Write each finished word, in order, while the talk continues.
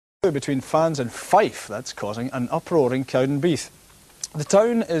Between fans and Fife that's causing an uproar in Cowden. The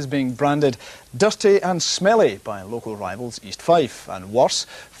town is being branded dirty and smelly by local rivals East Fife, and worse,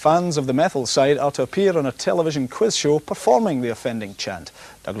 fans of the Methil side are to appear on a television quiz show performing the offending chant.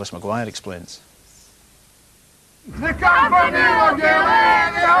 Douglas Maguire explains. The company will get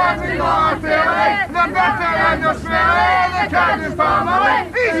it, the hungry will feel it, the dirty and the smelly, the Cowden Family,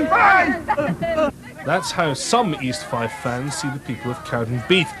 East Fife! That's how some East Fife fans see the people of Cowden.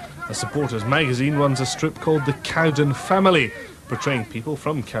 A supporters magazine runs a strip called The Cowden Family, portraying people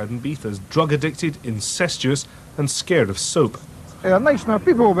from Cowden as drug-addicted, incestuous and scared of soap. They're nice enough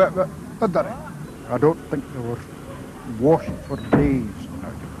people, but dirty. I don't think they were washed for days.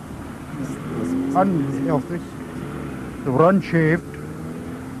 Unhealthy. They were unshaved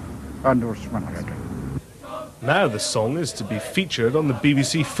and they were smelly. Now the song is to be featured on the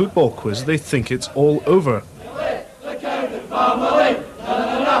BBC football quiz. They think it's all over.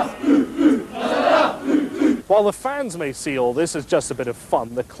 While the fans may see all this as just a bit of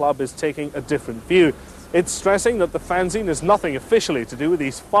fun, the club is taking a different view. It's stressing that the fanzine has nothing officially to do with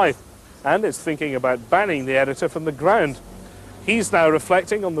East Fife, and it's thinking about banning the editor from the ground. He's now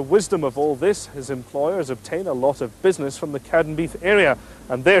reflecting on the wisdom of all this. His employers obtain a lot of business from the Cowden area,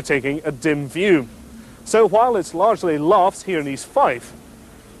 and they're taking a dim view. So while it's largely laughs here in East Fife,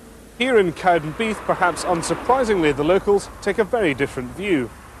 here in Cowden, perhaps unsurprisingly, the locals take a very different view.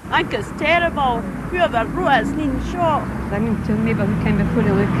 I think it's terrible. Whoever wrote it's been shot. I mean, to maybe looking before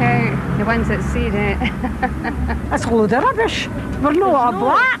they look out, the ones that say that. That's a load of rubbish. We're not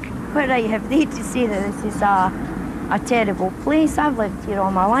black. What right have they to say that this is a terrible place? I've lived here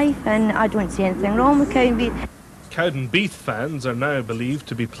all my life and I don't see anything wrong with Cowden. Cowden fans are now believed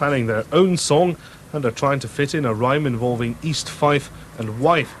to be planning their own song and are trying to fit in a rhyme involving East Fife and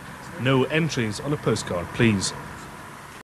wife. No entries on a postcard, please.